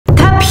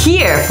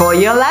here for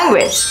your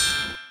language.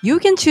 You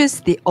can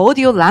choose the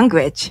audio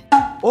language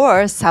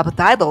or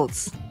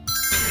subtitles.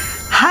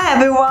 Hi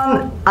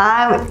everyone,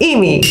 I'm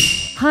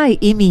Imi. Hi,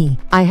 Imi.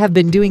 I have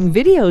been doing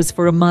videos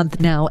for a month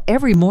now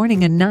every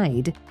morning and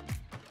night.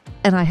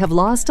 And I have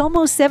lost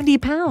almost 70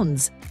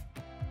 pounds.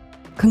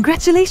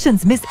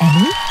 Congratulations, Miss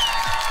Emi.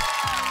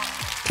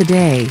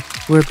 Today,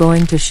 we're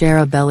going to share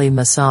a belly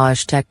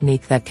massage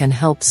technique that can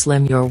help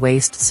slim your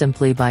waist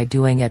simply by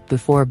doing it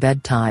before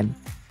bedtime.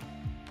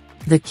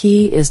 The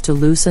key is to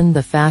loosen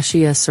the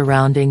fascia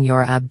surrounding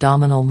your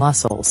abdominal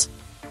muscles.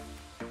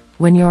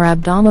 When your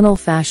abdominal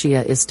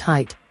fascia is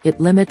tight, it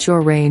limits your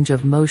range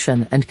of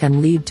motion and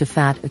can lead to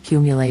fat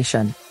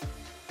accumulation.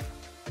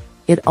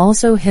 It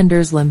also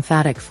hinders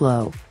lymphatic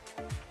flow.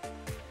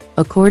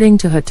 According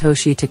to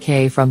Hitoshi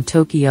Takei from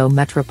Tokyo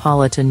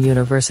Metropolitan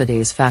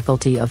University's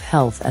Faculty of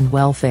Health and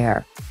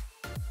Welfare,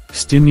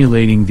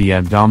 stimulating the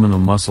abdominal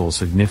muscle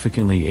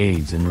significantly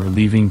aids in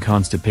relieving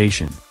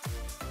constipation.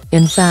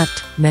 In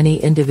fact,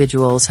 many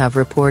individuals have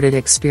reported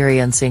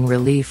experiencing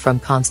relief from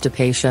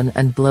constipation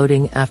and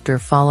bloating after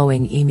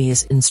following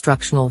Imi's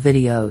instructional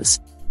videos.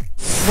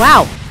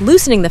 Wow,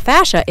 loosening the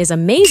fascia is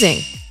amazing!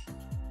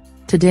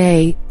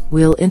 Today,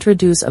 we'll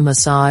introduce a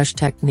massage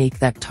technique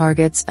that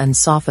targets and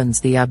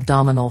softens the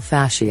abdominal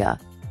fascia.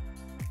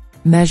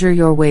 Measure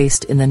your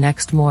waist in the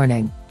next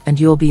morning, and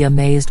you'll be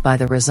amazed by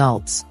the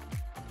results.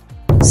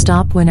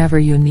 Stop whenever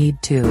you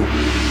need to.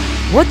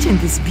 Watching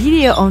this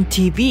video on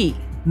TV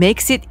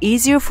makes it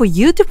easier for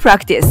you to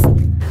practice.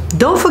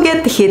 Don't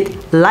forget to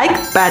hit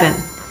like button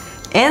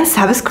and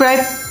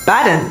subscribe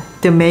button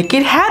to make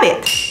it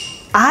habit.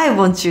 I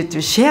want you to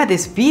share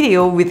this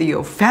video with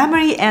your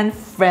family and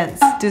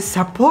friends to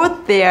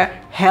support their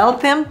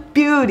health and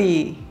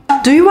beauty.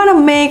 Do you want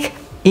to make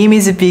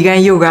Imi's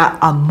vegan yoga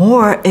a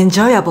more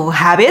enjoyable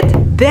habit?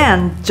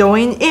 Then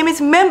join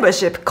Imi's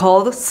membership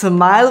called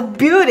Smile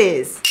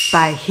Beauties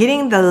by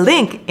hitting the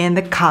link in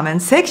the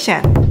comment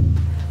section.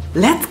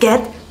 Let's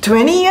get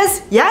 20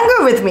 years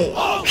younger with me.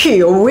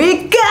 Here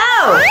we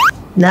go!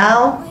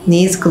 Now,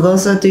 knees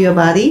closer to your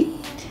body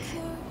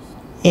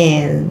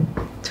and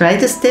try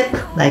to step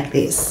like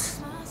this.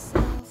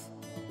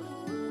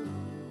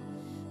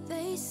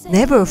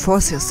 Never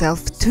force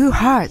yourself too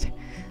hard.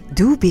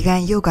 Do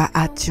vegan yoga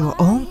at your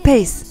own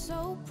pace.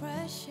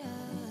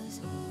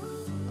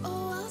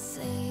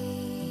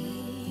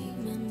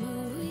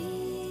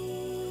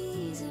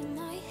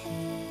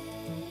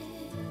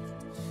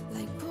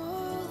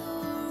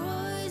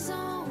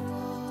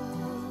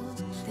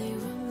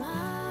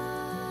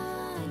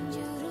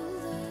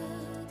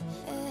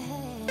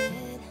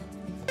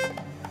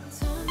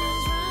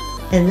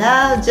 And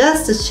now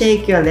just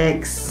shake your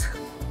legs.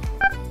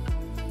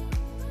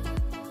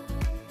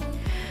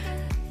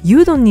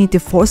 You don't need to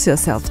force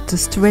yourself to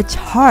stretch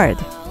hard.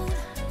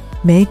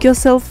 Make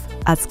yourself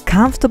as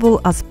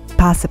comfortable as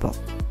possible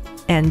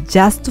and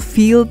just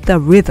feel the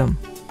rhythm.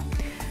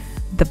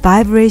 The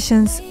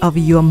vibrations of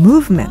your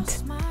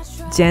movement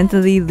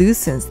gently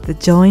loosens the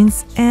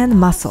joints and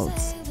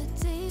muscles.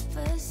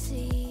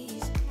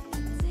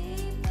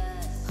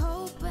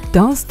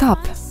 Don't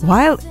stop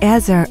while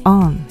ads are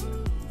on.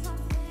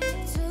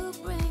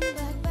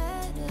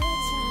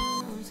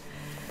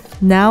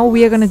 Now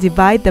we are going to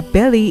divide the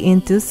belly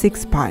into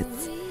 6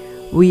 parts.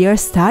 We are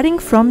starting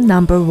from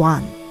number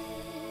 1.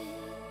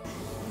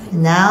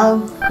 Now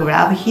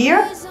grab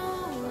here,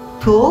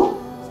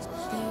 pull,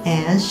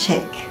 and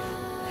shake.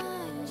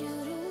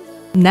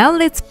 Now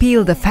let's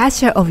peel the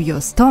fascia of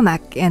your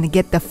stomach and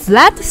get the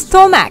flat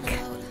stomach.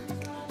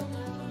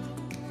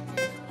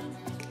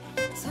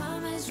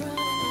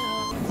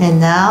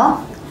 And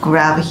now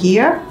grab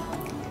here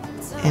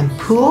and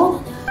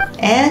pull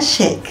and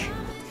shake.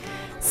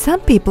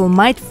 Some people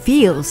might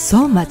feel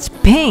so much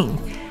pain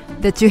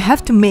that you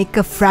have to make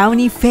a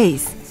frowny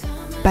face.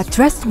 But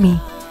trust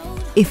me,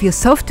 if you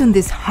soften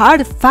this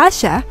hard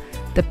fascia,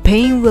 the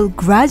pain will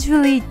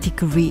gradually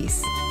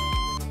decrease.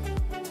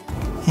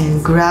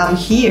 And grab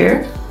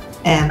here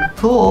and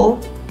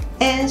pull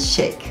and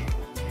shake.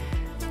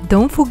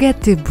 Don't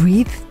forget to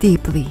breathe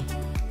deeply.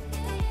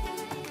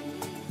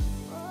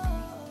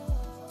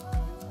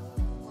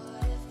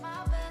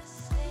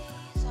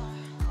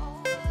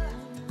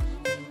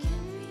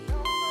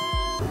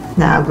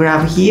 Now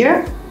grab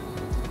here,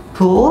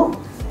 pull,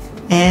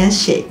 and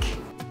shake.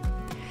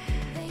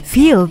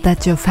 Feel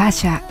that your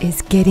fascia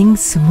is getting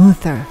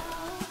smoother.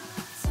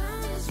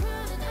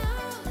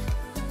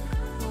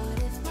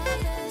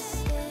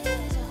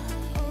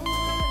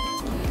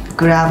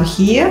 Grab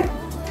here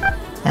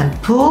and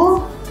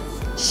pull,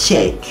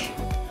 shake.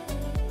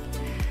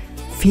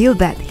 Feel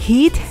that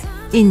heat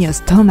in your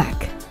stomach.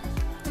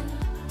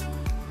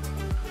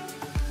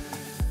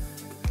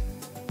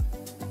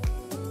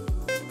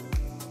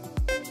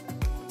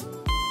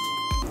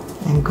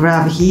 And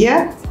grab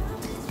here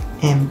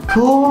and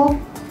pull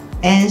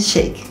and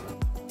shake.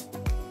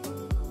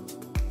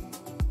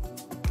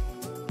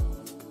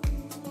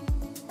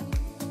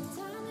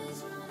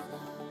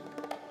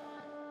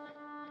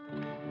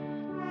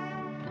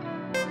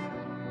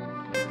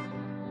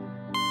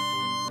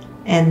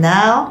 And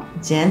now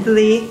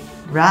gently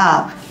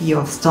rub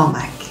your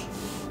stomach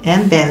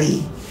and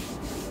belly.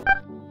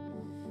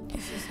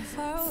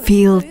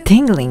 Feel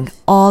tingling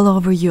all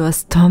over your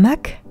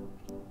stomach?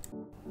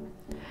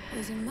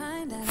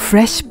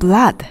 Fresh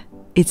blood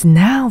is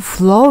now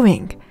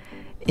flowing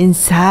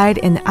inside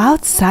and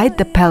outside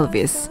the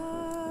pelvis.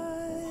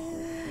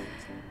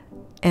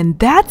 And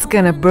that's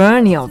gonna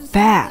burn your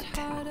fat.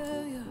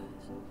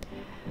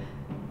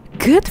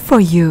 Good for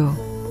you.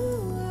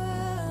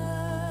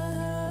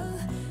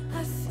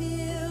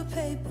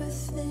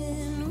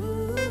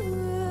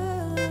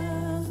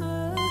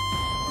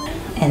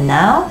 And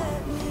now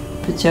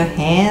put your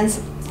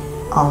hands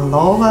on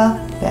lower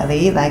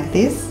belly like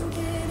this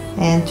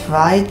and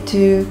try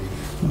to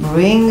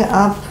bring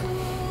up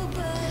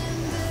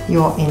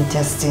your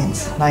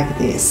intestines like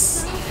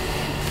this.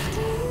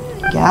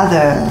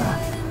 Gather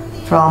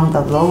from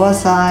the lower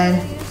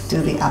side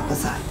to the upper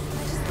side.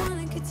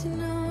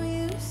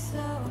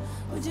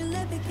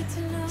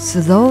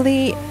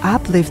 Slowly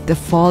uplift the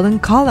fallen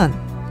colon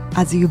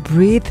as you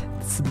breathe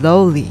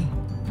slowly.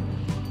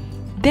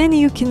 Then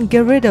you can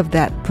get rid of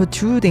that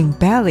protruding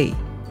belly.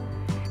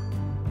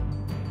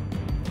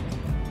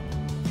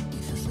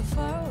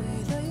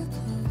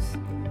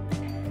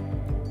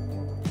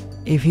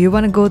 If you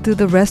want to go to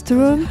the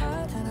restroom,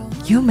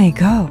 you may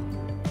go.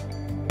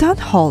 Don't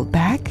hold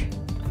back.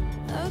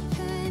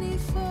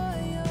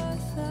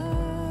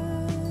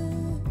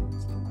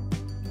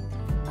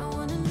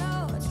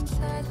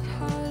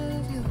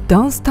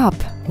 Don't stop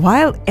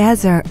while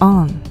ads are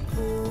on.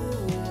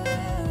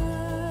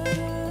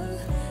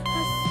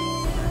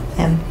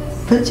 And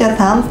put your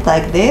thumbs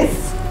like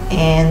this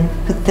and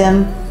put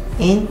them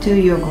into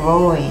your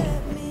groin.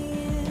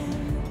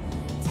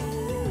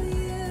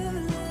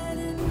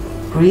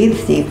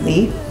 Breathe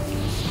deeply.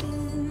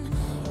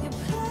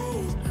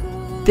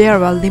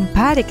 There are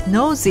lymphatic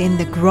nodes in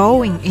the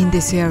growing in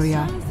this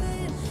area.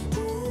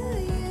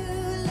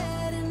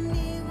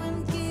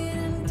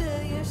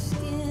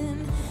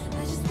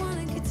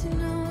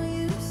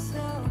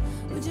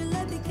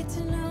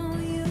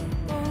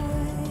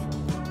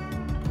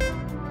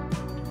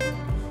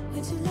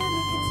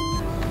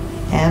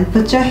 And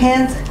put your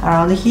hands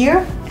around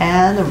here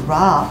and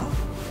rub.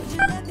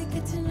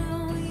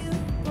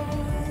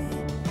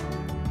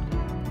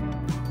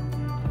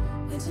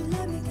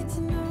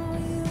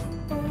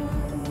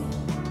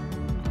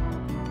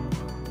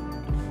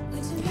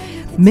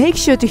 Make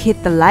sure to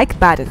hit the like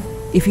button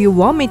if you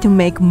want me to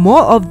make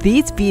more of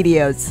these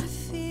videos.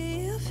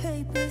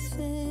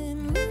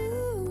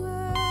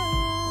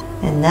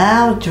 And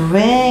now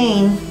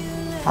drain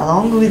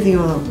along with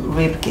your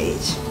rib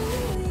cage.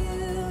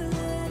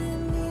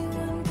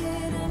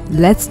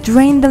 Let's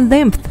drain the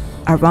lymph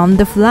around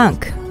the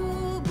flank.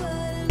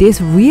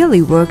 This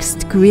really works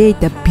to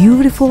create a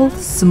beautiful,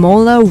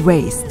 smaller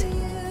waist.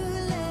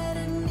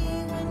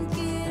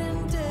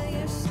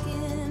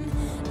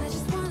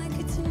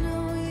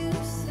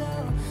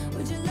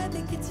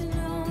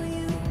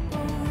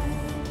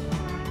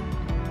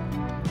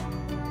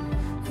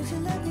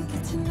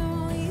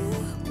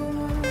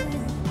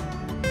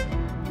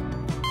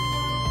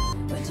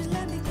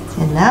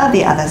 And now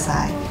the other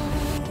side.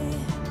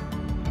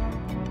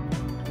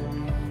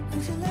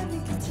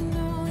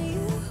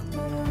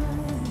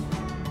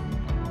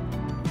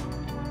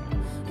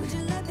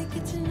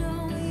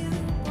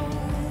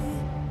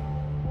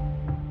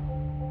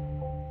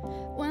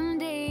 One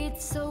day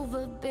it's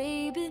over,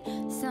 baby.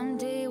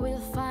 Someday we'll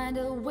find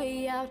a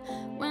way out.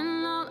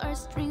 When all our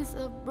strings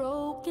are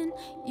broken,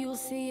 you'll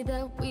see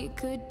that we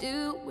could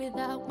do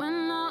without.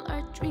 When all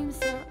our dreams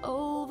are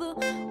over,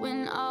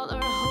 when all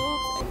our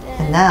hopes are dead.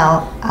 And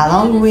now,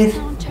 along with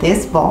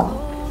this ball,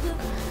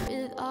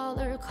 With all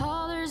our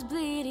colors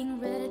bleeding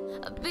red,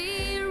 I'll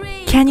be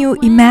ready. Can you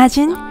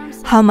imagine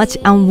how much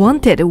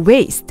unwanted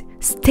waste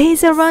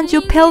stays around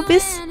your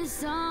pelvis?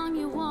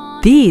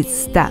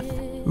 This stuff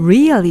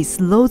really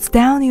slows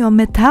down your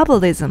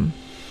metabolism.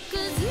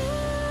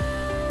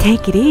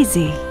 Take it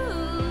easy.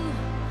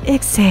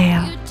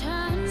 Exhale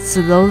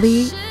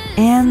slowly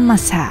and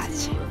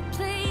massage.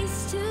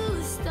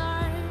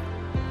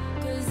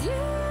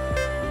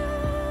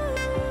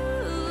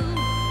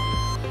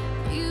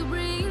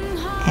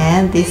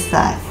 and this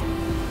side.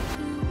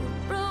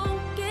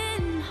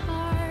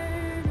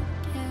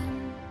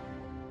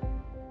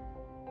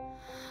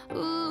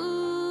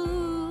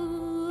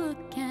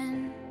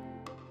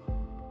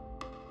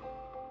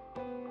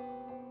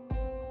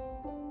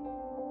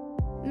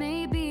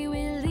 Maybe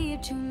we'll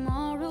leave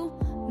tomorrow,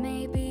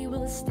 maybe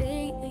we'll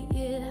stay a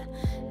year,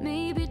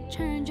 maybe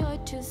turn joy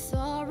to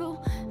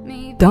sorrow,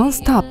 maybe Don't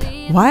stop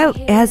while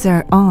ads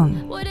are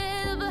on.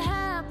 whatever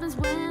happens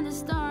when the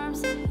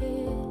storms are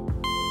here.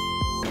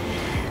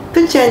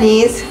 Put your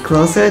knees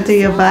closer to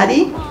your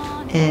body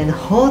and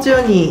hold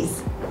your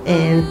knees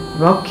and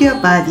rock your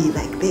body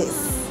like this.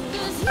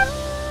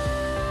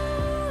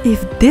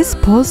 If this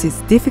pose is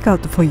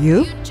difficult for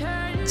you,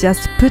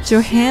 just put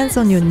your hands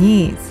on your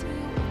knees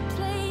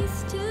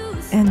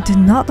and do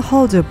not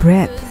hold your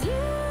breath.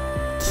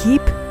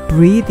 Keep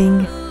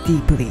breathing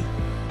deeply.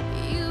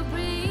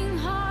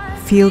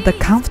 Feel the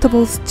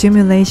comfortable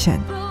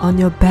stimulation on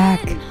your back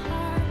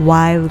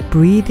while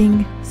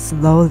breathing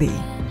slowly.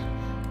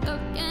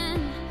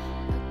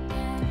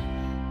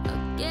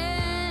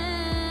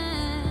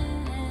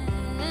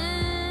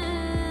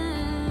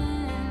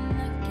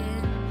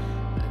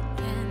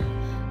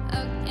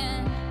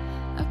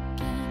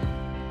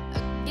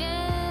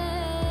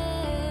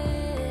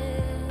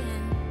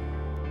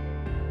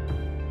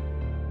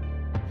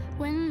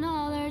 When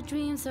all our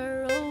dreams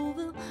are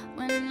over,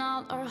 when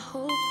all our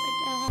hopes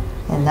are dead.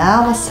 And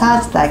now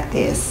massage like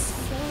this.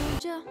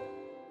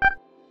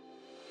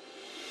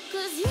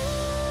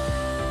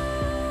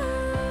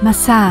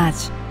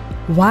 Massage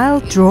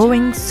while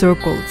drawing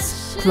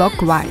circles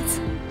clockwise.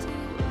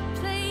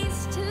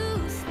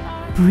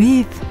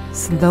 Breathe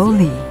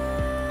slowly.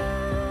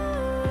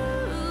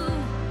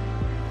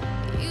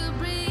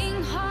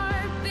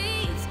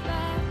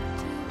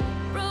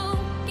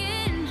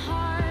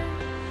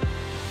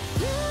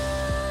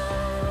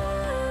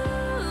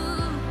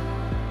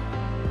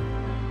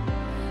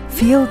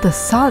 Feel the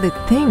solid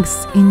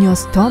things in your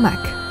stomach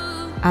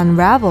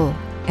unravel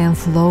and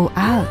flow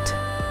out.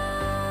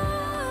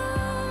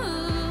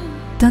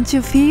 Don't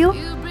you feel?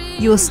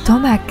 Your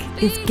stomach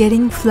is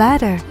getting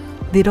flatter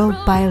little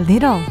by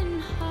little.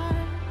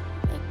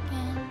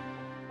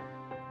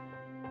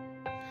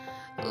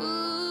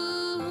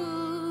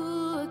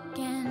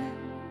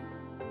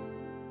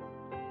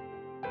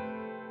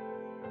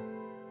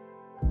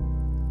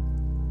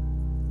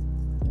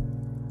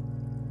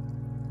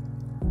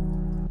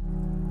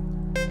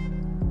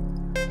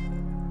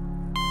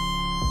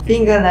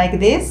 Finger like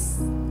this.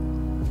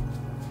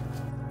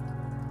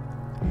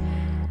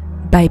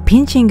 By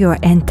pinching your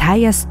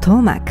entire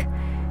stomach,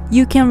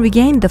 you can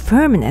regain the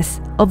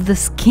firmness of the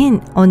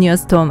skin on your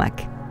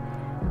stomach.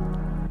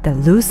 The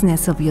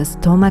looseness of your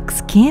stomach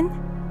skin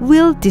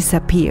will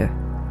disappear.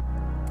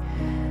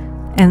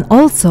 And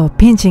also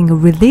pinching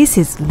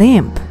releases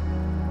lymph.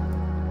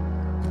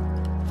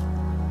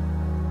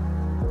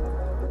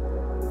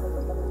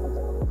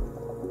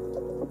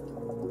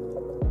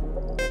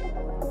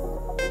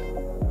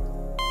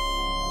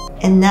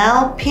 And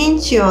now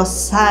pinch your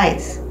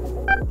sides.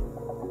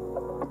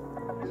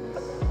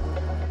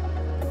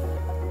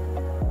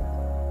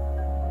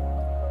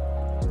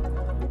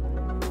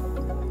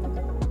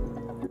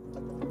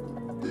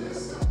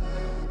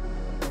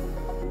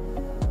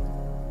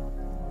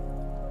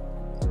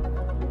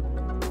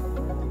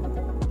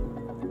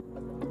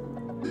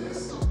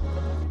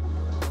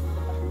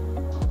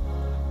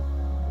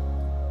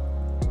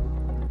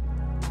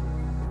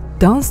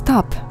 Don't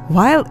stop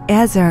while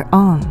ads are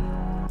on.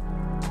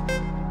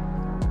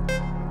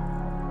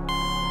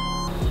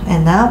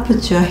 And now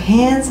put your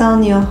hands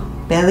on your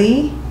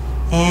belly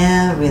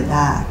and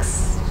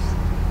relax.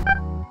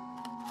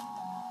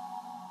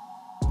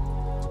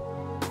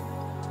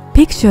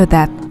 Picture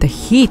that the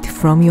heat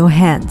from your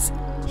hands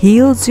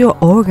heals your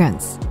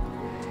organs.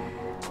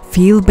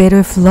 Feel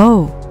better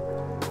flow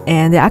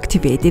and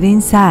activate it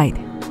inside.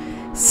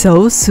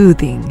 So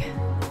soothing.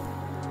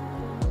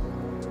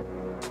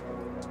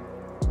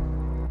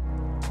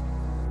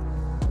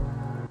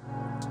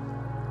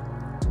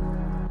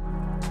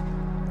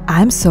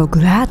 I'm so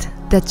glad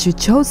that you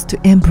chose to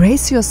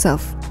embrace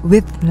yourself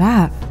with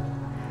love.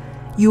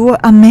 You are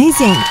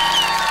amazing.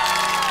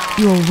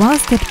 Your one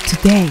step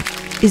today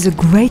is a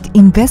great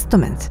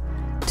investment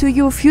to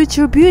your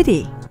future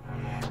beauty.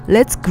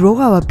 Let's grow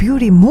our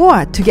beauty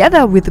more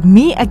together with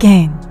me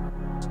again.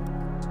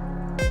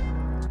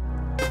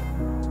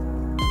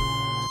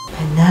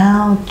 And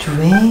now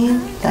drain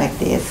like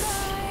this.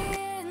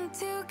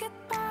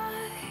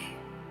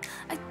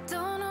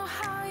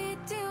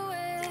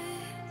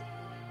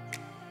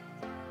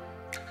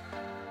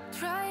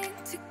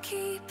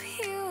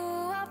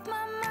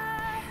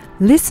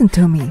 Listen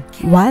to me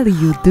while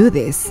you do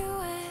this.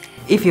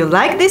 If you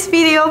like this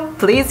video,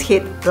 please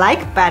hit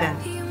like button.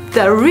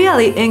 That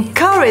really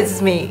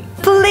encourages me.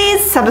 Please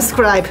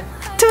subscribe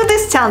to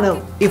this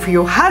channel if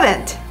you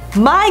haven't.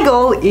 My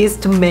goal is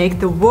to make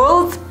the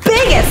world's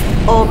biggest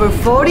over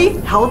 40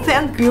 health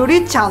and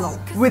beauty channel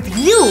with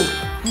you,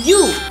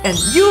 and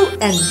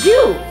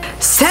you.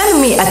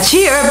 Send me a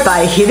cheer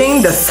by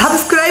hitting the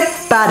subscribe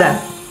button.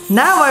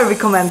 Now I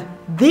recommend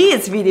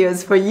these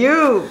videos for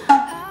you.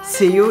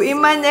 See you in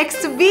my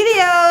next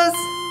videos!